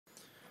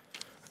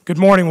Good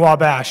morning,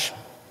 Wabash.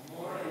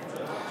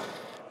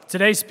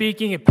 Today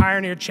speaking at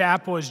Pioneer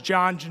Chapel is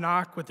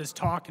Janak with his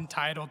talk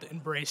entitled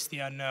Embrace the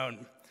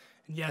Unknown.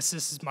 And yes,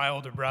 this is my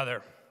older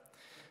brother.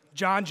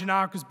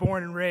 Janak was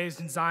born and raised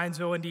in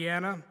Zionsville,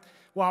 Indiana.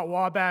 While at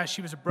Wabash,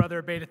 he was a brother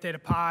of Beta Theta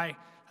Pi,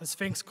 a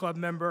Sphinx Club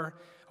member,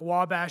 a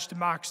Wabash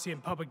Democracy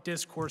and Public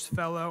Discourse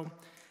Fellow,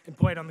 and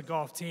played on the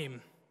golf team.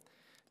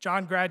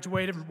 John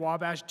graduated from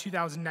Wabash in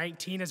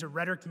 2019 as a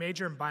rhetoric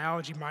major and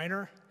biology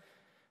minor.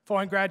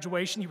 Following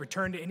graduation, he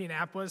returned to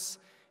Indianapolis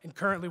and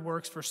currently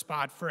works for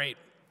Spot Freight.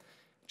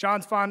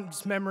 John's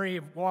fondest memory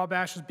of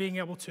Wabash was being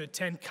able to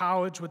attend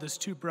college with his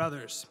two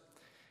brothers.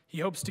 He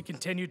hopes to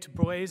continue to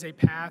blaze a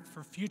path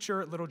for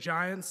future Little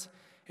Giants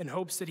and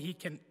hopes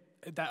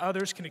that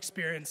others can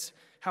experience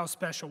how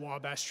special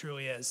Wabash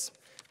truly is.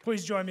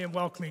 Please join me in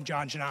welcoming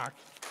John Janak.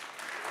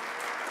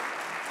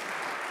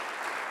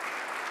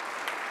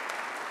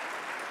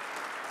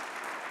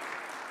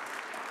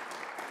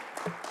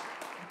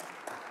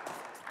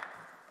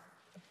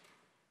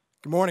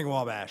 Good morning,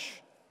 Wabash.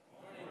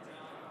 Good morning,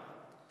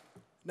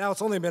 now,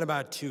 it's only been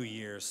about 2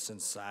 years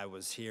since I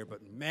was here,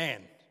 but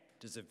man,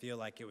 does it feel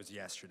like it was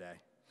yesterday.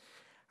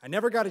 I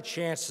never got a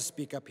chance to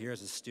speak up here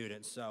as a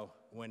student, so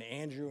when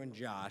Andrew and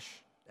Josh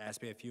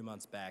asked me a few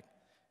months back,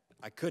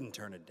 I couldn't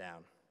turn it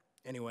down.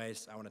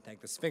 Anyways, I want to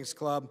thank the Sphinx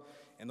Club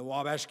and the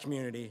Wabash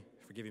community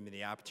for giving me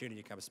the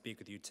opportunity to come speak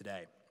with you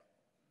today.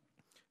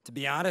 To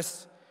be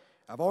honest,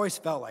 I've always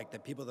felt like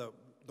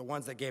the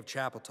ones that gave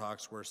chapel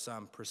talks were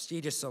some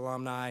prestigious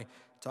alumni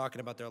talking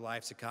about their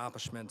life's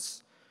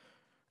accomplishments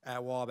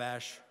at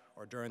Wabash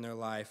or during their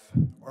life,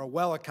 or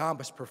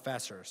well-accomplished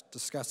professors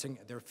discussing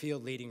their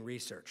field-leading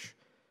research.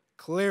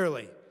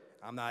 Clearly,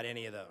 I'm not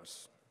any of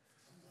those.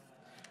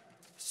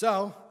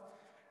 So,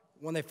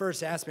 when they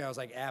first asked me, I was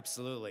like,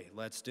 absolutely,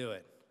 let's do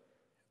it.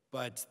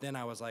 But then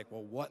I was like,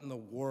 well, what in the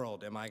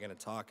world am I going to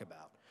talk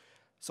about?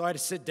 So I had to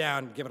sit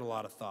down and give it a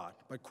lot of thought.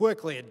 But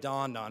quickly, it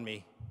dawned on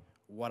me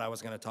what I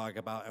was going to talk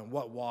about and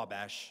what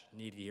Wabash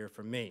needed to hear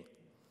from me.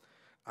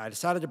 I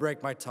decided to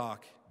break my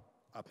talk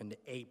up into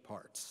 8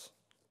 parts.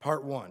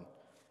 Part 1,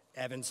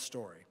 Evan's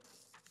story.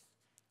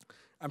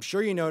 I'm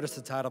sure you noticed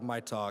the title of my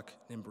talk,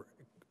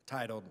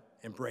 titled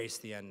Embrace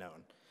the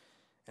Unknown.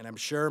 And I'm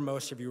sure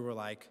most of you were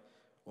like,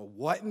 well,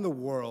 what in the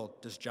world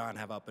does John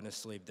have up in his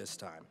sleeve this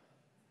time?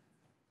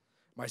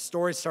 My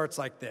story starts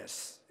like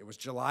this. It was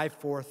July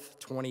 4th,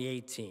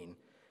 2018.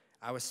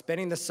 I was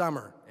spending the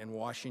summer in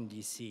Washington,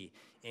 D.C.,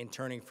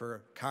 interning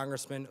for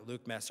Congressman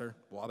Luke Messer,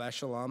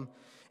 Wabash alum,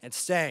 and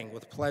staying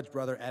with pledged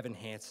brother Evan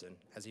Hansen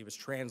as he was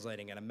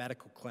translating at a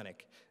medical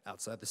clinic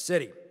outside the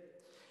city.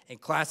 In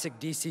classic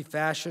D.C.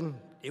 fashion,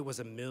 it was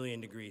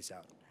 1,000,000 degrees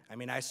out. I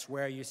mean, I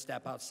swear you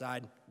step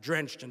outside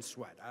drenched in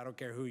sweat. I don't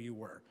care who you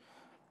were.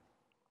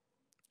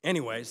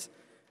 Anyways,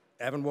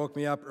 Evan woke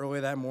me up early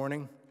that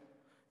morning,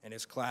 and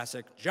his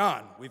classic,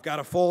 John, we've got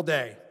a full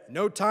day.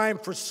 No time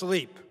for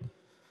sleep.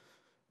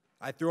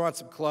 I threw on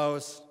some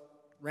clothes,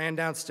 ran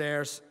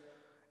downstairs,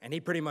 and he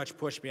pretty much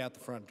pushed me out the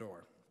front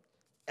door.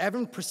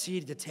 Evan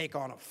proceeded to take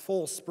on a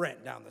full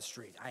sprint down the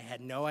street. I had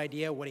no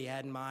idea what he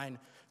had in mind,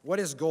 what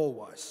his goal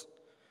was.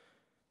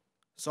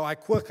 So I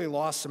quickly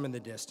lost him in the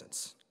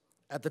distance.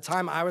 At the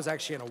time, I was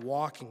actually in a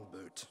walking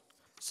boot,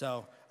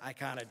 so I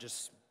kind of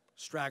just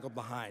straggled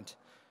behind.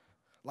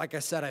 Like I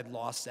said, I'd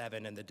lost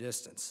Evan in the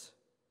distance.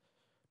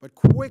 But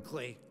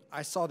quickly,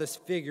 I saw this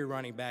figure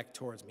running back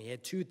towards me. He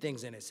had 2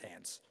 things in his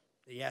hands.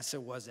 Yes,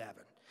 it was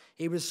Evan.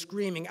 He was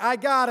screaming, I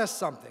got us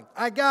something,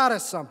 I got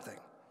us something.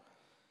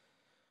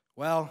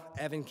 Well,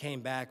 Evan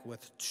came back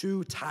with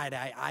 2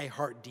 tie-dye I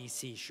Heart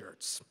DC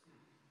shirts.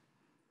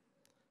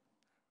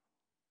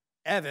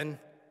 Evan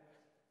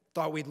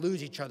thought we'd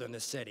lose each other in the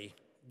city,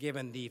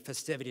 given the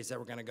festivities that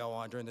were going to go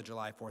on during the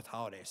July 4th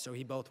holiday. So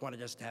he both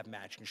wanted us to have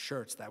matching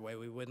shirts. That way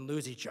we wouldn't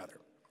lose each other.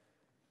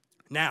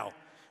 Now,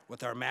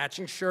 with our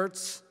matching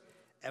shirts,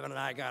 Evan and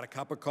I got a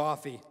cup of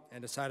coffee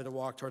and decided to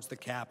walk towards the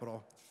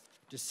Capitol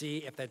to see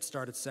if they'd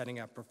started setting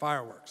up for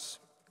fireworks.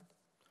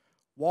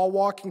 While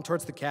walking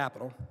towards the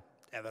Capitol,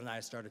 Evan and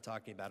I started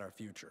talking about our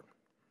future.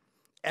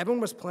 Evan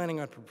was planning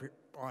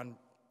on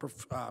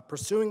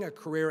pursuing a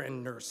career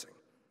in nursing.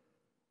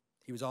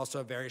 He was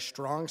also a very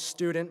strong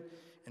student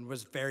and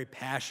was very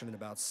passionate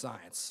about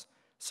science.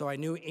 So I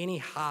knew any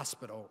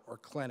hospital or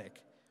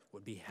clinic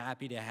would be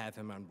happy to have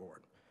him on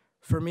board.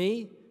 For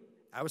me,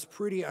 I was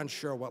pretty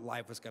unsure what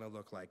life was going to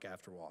look like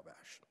after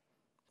Wabash.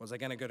 Was I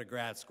going to go to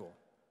grad school?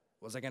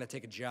 Was I going to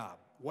take a job?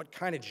 What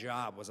kind of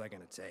job was I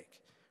going to take?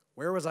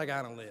 Where was I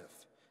going to live?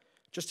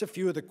 Just a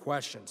few of the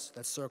questions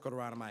that circled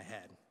around in my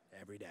head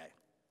every day.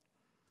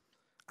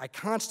 I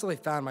constantly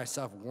found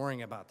myself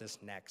worrying about this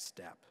next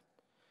step.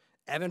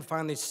 Evan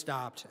finally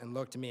stopped and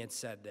looked at me and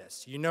said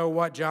this, you know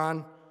what,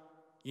 John?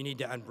 You need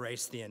to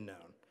embrace the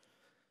unknown.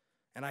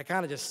 And I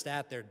kind of just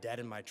sat there dead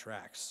in my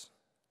tracks.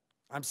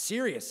 I'm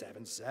serious,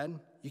 Evan said.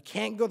 You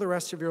can't go the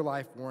rest of your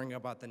life worrying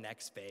about the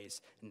next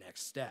phase,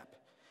 next step.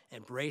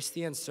 Embrace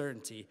the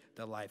uncertainty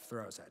that life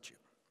throws at you.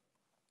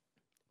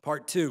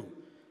 Part 2,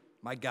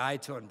 my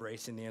guide to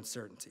embracing the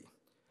uncertainty.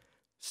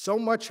 So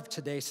much of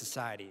today's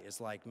society is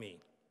like me.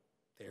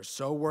 They are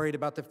so worried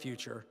about the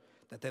future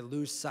that they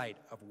lose sight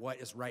of what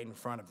is right in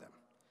front of them.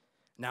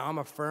 Now, I'm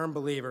a firm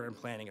believer in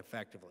planning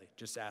effectively.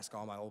 Just ask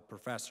all my old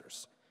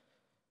professors.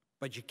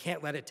 But you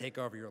can't let it take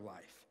over your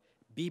life.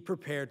 Be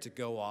prepared to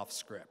go off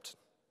script.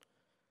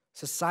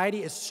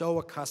 Society is so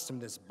accustomed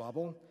to this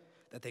bubble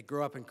that they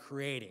grow up in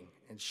creating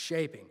and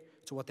shaping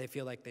to what they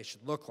feel like they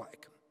should look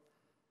like.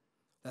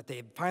 That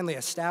they finally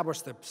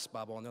establish this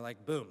bubble and they're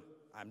like, boom,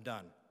 I'm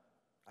done.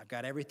 I've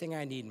got everything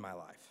I need in my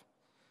life.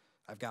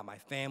 I've got my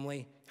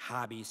family,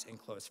 hobbies, and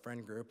close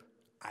friend group.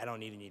 I don't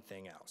need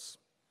anything else.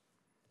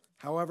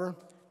 However,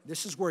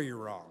 this is where you're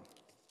wrong.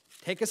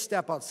 Take a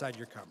step outside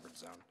your comfort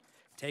zone.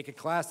 Take a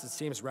class that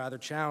seems rather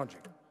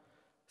challenging.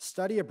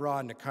 Study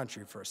abroad in a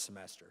country for a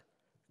semester.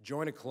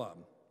 Join a club.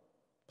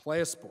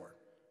 Play a sport.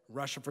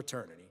 Rush a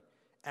fraternity.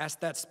 Ask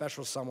that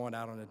special someone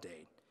out on a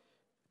date.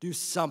 Do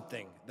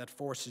something that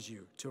forces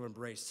you to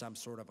embrace some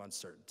sort of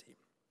uncertainty.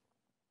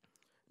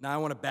 Now I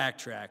want to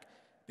backtrack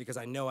because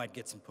I know I'd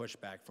get some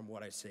pushback from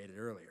what I stated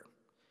earlier.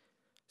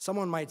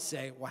 Someone might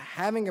say, well,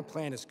 having a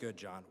plan is good,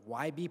 John.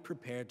 Why be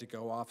prepared to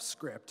go off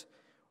script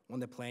when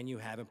the plan you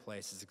have in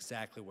place is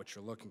exactly what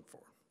you're looking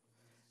for?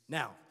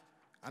 Now,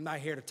 I'm not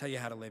here to tell you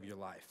how to live your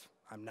life.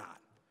 I'm not.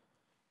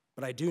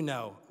 But I do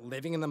know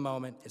living in the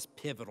moment is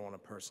pivotal in a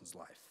person's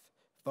life.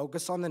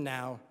 Focus on the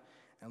now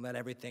and let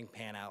everything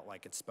pan out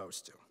like it's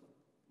supposed to.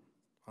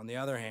 On the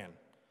other hand,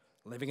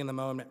 living in the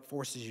moment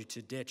forces you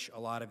to ditch a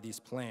lot of these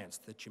plans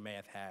that you may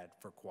have had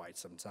for quite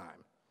some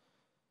time.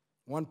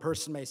 One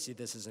person may see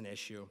this as an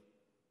issue.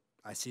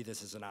 I see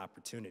this as an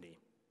opportunity.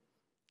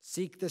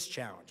 Seek this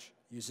challenge.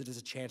 Use it as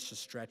a chance to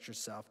stretch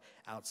yourself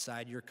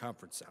outside your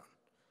comfort zone.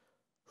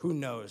 Who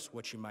knows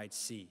what you might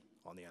see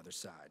on the other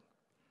side?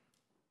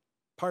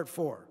 Part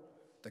 4,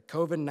 the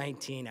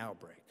COVID-19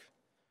 outbreak.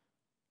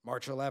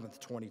 March 11th,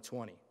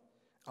 2020.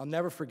 I'll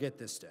never forget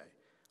this day.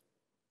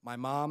 My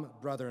mom,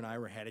 brother, and I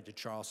were headed to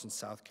Charleston,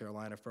 South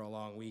Carolina for a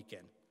long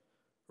weekend.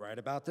 Right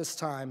about this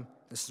time,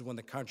 this is when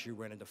the country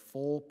went into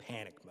full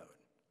panic mode.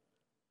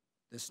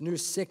 This new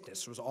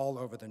sickness was all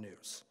over the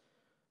news.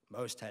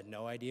 Most had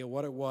no idea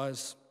what it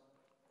was,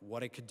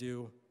 what it could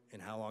do,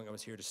 and how long it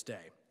was here to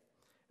stay.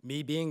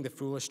 Me being the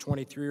foolish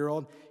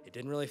 23-year-old, it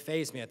didn't really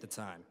faze me at the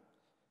time.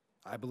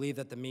 I believed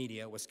that the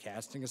media was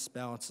casting a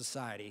spell on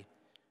society,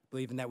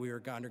 believing that we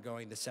were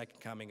undergoing the second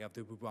coming of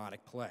the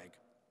bubonic plague.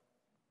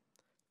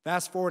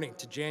 Fast forwarding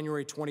to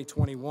January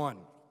 2021.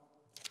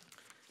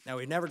 Now,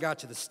 we never got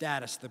to the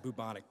status of the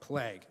bubonic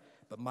plague,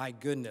 but my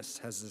goodness,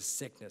 has this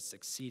sickness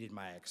exceeded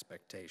my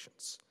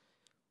expectations.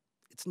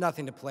 It's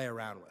nothing to play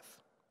around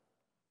with.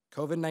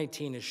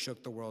 COVID-19 has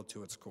shook the world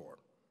to its core.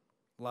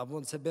 Loved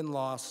ones have been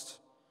lost,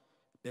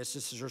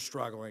 businesses are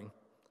struggling,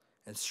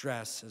 and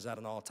stress is at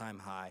an all-time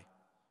high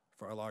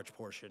for a large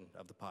portion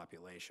of the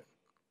population.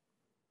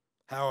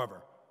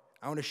 However,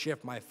 I want to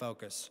shift my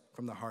focus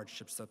from the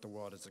hardships that the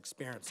world is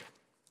experiencing.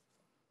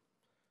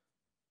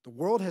 The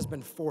world has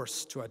been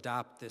forced to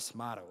adopt this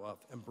motto of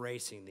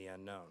embracing the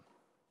unknown.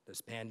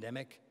 This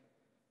pandemic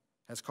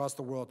has caused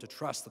the world to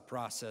trust the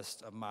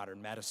process of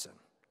modern medicine,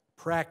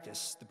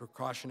 practice the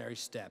precautionary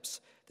steps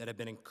that have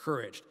been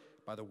encouraged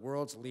by the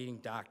world's leading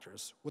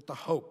doctors with the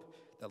hope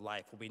that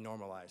life will be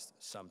normalized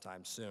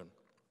sometime soon.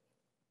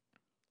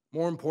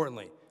 More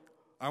importantly,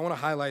 I want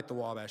to highlight the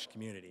Wabash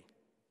community.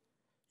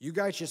 You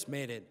guys just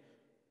made it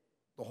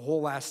the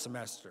whole last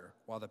semester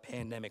while the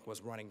pandemic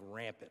was running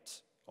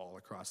rampant all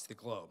across the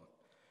globe.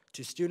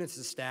 To students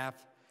and staff,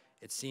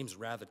 it seems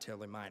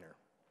relatively minor.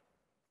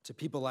 To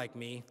people like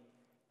me,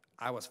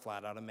 I was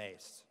flat out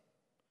amazed.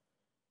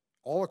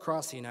 All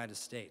across the United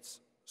States,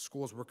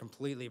 schools were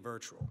completely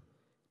virtual,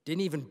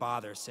 didn't even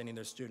bother sending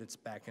their students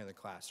back into the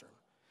classroom.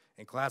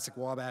 In classic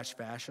Wabash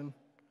fashion,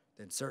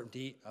 the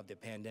uncertainty of the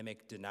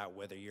pandemic did not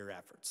wither your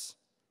efforts.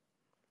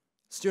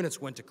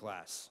 Students went to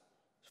class,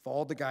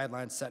 followed the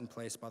guidelines set in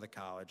place by the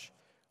college,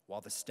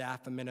 while the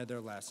staff amended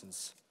their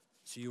lessons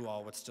so you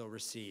all would still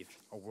receive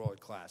a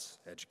world-class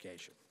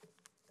education.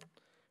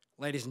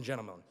 Ladies and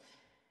gentlemen,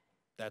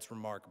 that's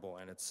remarkable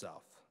in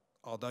itself.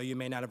 Although you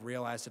may not have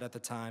realized it at the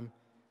time,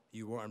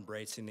 you were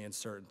embracing the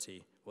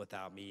uncertainty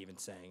without me even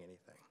saying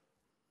anything.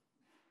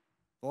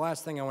 The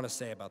last thing I want to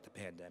say about the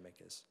pandemic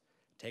is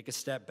take a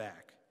step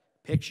back.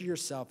 Picture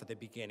yourself at the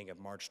beginning of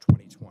March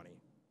 2020.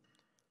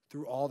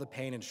 Through all the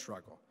pain and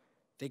struggle,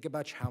 think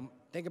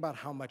about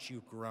how much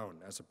you've grown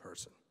as a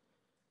person.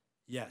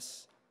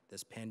 Yes,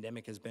 this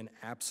pandemic has been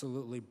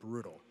absolutely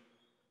brutal,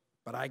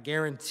 but I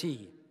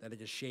guarantee that it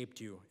has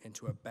shaped you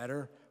into a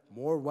better,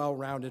 more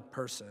well-rounded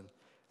person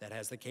that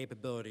has the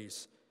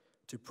capabilities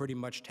to pretty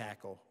much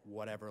tackle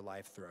whatever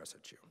life throws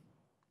at you.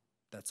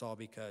 That's all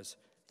because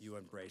you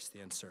embrace the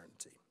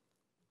uncertainty.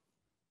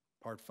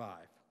 Part 5,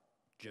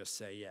 just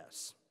say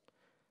yes.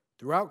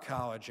 Throughout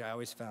college, I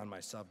always found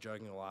myself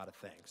juggling a lot of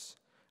things.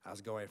 I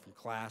was going from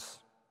class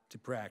to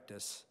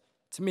practice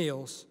to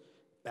meals,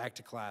 back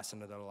to class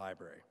and to the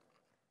library.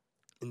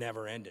 It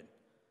never ended.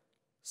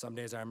 Some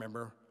days I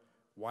remember,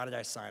 why did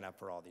I sign up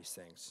for all these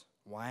things?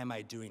 Why am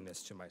I doing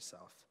this to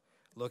myself?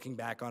 Looking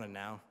back on it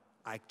now,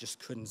 I just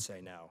couldn't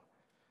say no.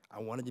 I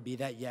wanted to be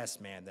that yes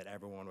man that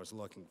everyone was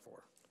looking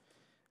for.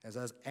 As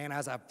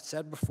I've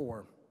said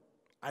before,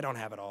 I don't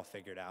have it all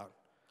figured out.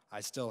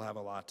 I still have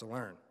a lot to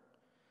learn.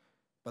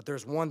 But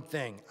there's one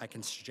thing I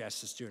can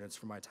suggest to students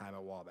from my time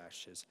at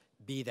Wabash is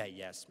be that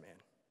yes man.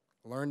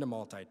 Learn to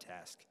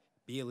multitask.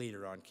 Be a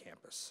leader on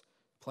campus.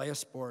 Play a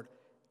sport,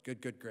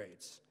 good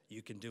grades.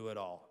 You can do it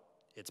all.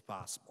 It's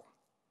possible.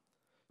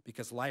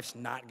 Because life's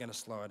not going to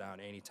slow down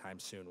anytime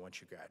soon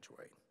once you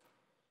graduate.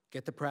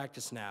 Get the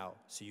practice now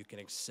so you can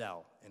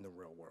excel in the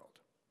real world.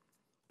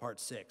 Part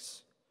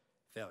 6,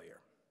 failure.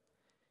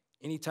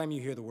 Anytime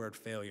you hear the word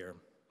failure,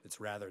 it's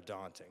rather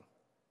daunting.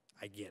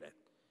 I get it.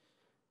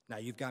 Now,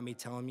 you've got me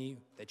telling you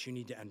that you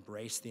need to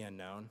embrace the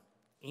unknown.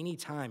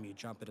 Anytime you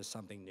jump into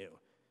something new,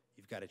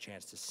 you've got a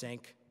chance to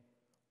sink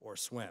or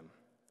swim.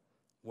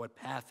 What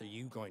path are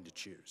you going to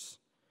choose?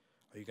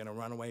 Are you going to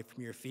run away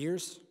from your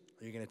fears,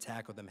 or are you going to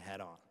tackle them head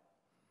on?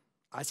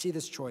 I see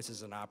this choice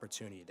as an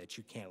opportunity that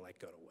you can't let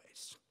go to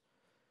waste.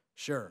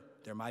 Sure,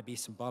 there might be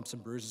some bumps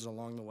and bruises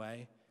along the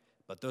way,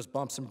 but those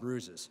bumps and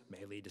bruises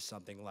may lead to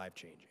something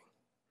life-changing.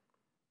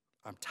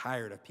 I'm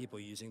tired of people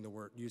using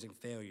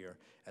failure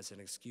as an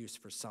excuse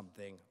for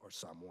something or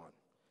someone.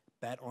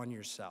 Bet on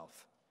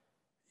yourself.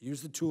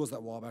 Use the tools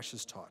that Wabash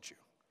has taught you.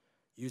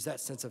 Use that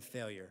sense of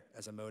failure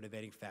as a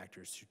motivating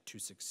factor to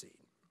succeed.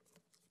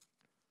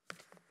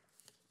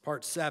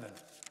 Part 7,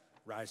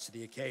 rise to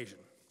the occasion.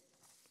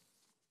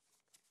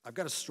 I've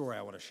got a story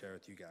I want to share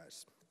with you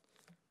guys.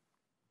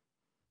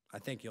 I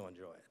think you'll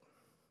enjoy it.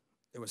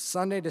 It was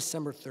Sunday,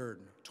 December 3rd,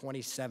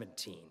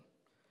 2017.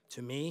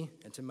 To me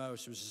and to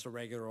most, it was just a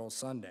regular old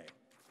Sunday.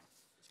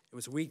 It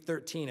was week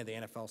 13 of the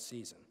NFL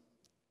season.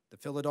 The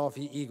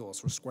Philadelphia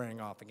Eagles were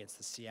squaring off against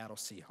the Seattle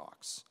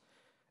Seahawks.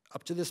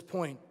 Up to this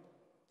point,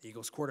 the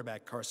Eagles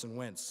quarterback Carson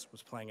Wentz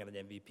was playing at an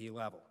MVP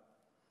level,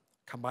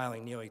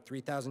 compiling nearly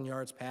 3,000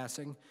 yards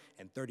passing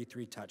and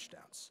 33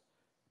 touchdowns.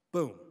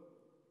 Boom,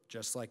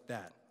 just like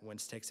that.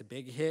 Wentz takes a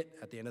big hit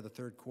at the end of the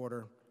third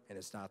quarter, and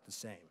it's not the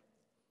same.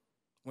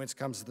 Wentz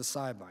comes to the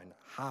sideline,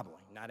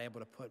 hobbling, not able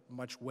to put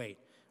much weight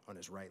on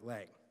his right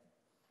leg.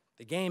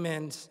 The game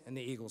ends, and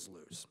the Eagles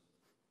lose.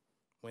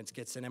 Wentz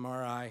gets an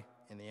MRI,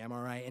 and the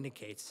MRI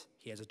indicates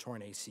he has a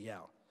torn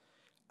ACL,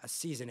 a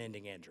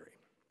season-ending injury.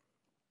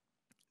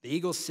 The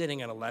Eagles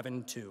sitting at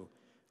 11-2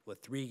 with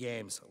 3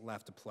 games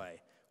left to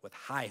play, with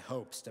high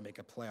hopes to make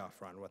a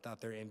playoff run without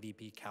their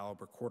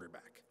MVP-caliber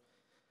quarterback.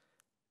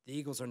 The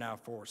Eagles are now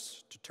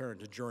forced to turn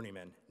to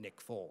journeyman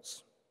Nick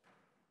Foles.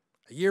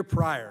 A year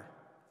prior,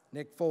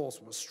 Nick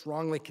Foles was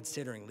strongly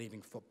considering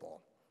leaving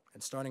football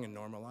and starting a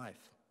normal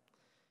life.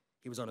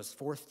 He was on his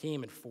 4th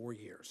team in 4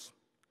 years,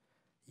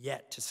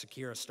 yet to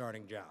secure a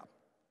starting job.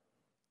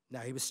 Now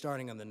he was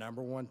starting on the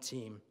 #1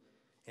 team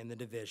in the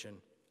division,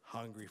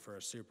 hungry for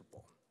a Super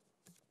Bowl.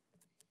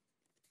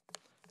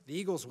 The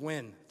Eagles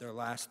win their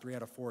last 3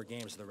 out of 4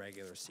 games of the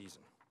regular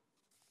season.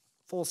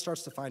 Foles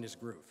starts to find his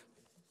groove.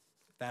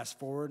 Fast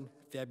forward,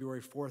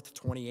 February 4th,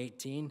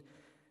 2018,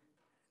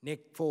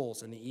 Nick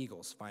Foles and the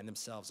Eagles find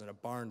themselves in a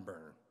barn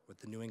burner with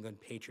the New England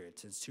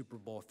Patriots in Super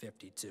Bowl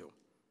 52.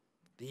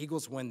 The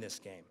Eagles win this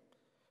game.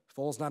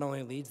 Foles not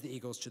only leads the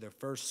Eagles to their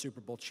first Super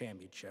Bowl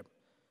championship,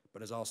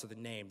 but is also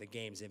named the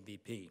game's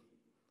MVP.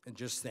 And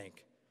just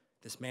think,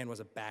 this man was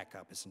a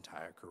backup his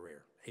entire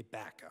career, a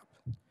backup.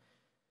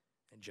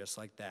 And just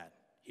like that,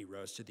 he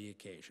rose to the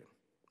occasion,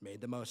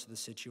 made the most of the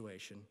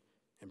situation,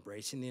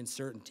 embracing the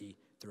uncertainty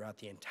throughout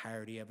the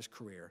entirety of his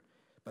career,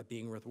 but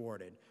being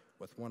rewarded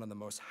with one of the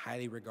most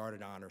highly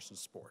regarded honors in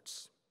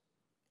sports,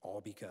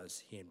 all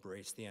because he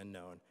embraced the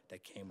unknown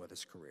that came with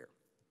his career.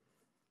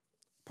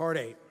 Part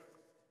 8,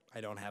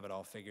 I don't have it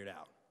all figured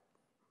out.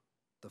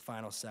 The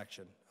final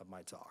section of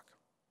my talk.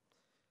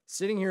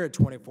 Sitting here at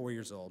 24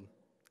 years old,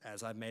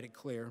 as I've made it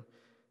clear,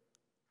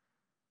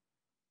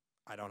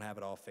 I don't have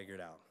it all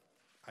figured out.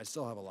 I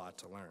still have a lot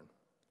to learn.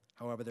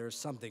 However, there is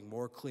something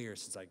more clear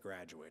since I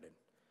graduated.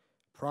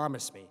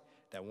 Promise me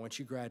that once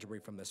you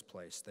graduate from this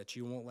place, that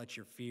you won't let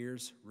your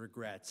fears,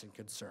 regrets, and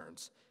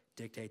concerns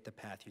dictate the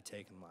path you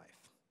take in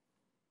life.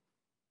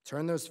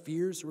 Turn those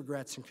fears,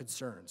 regrets, and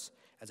concerns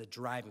as a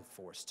driving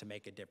force to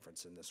make a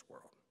difference in this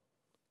world.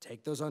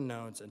 Take those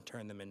unknowns and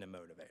turn them into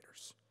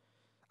motivators.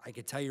 I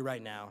can tell you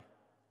right now,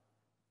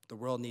 the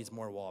world needs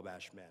more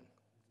Wabash men.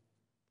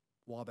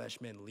 Wabash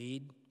men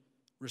lead,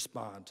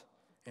 respond,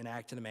 and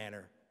act in a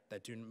manner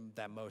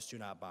that most do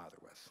not bother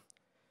with.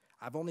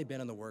 I've only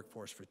been in the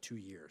workforce for 2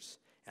 years,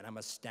 and I'm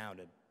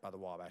astounded by the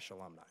Wabash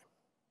alumni.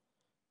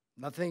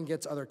 Nothing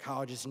against other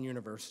colleges and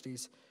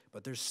universities,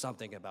 but there's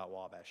something about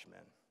Wabash men.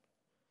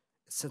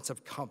 A sense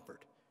of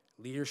comfort,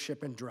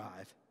 leadership, and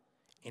drive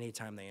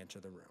anytime they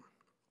enter the room.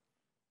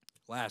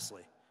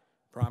 Lastly,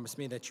 promise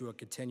me that you will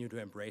continue to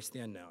embrace the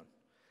unknown,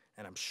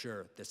 and I'm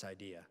sure this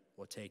idea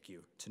will take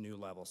you to new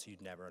levels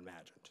you'd never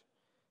imagined.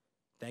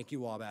 Thank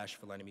you, Wabash,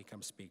 for letting me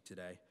come speak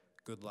today.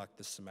 Good luck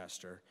this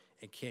semester,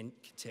 and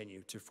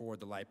continue to forward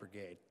the Light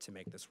Brigade to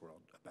make this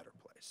world a better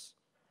place.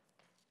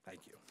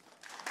 Thank you.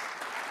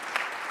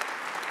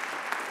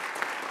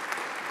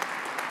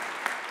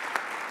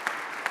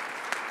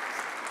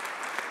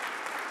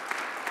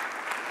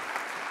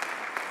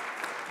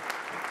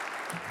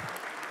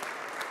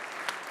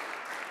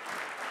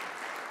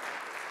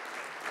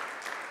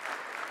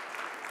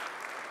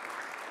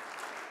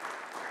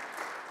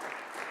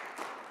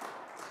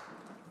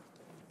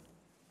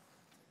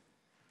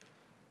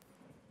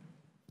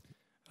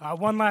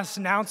 One last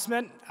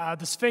announcement.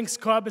 The Sphinx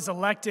Club has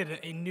elected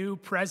a new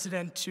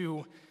president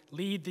to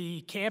lead the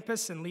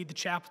campus and lead the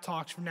chapel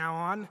talks from now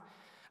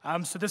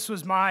on. So this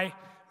was my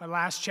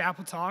last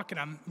chapel talk, and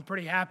I'm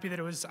pretty happy that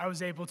I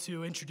was able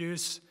to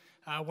introduce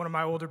one of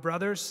my older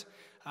brothers.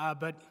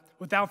 But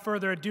without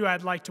further ado,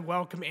 I'd like to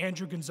welcome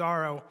Andrew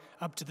Gonzaro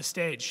up to the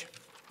stage.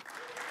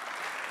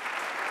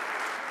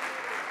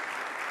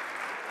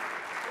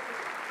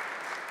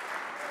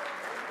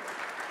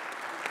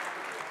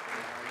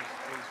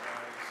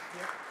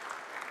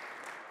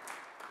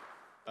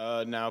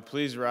 Now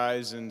please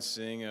rise and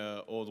sing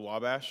Old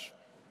Wabash.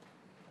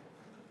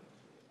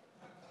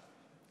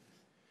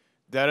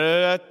 Da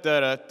da da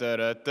da da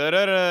da da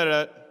da da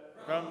da.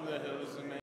 From the hills of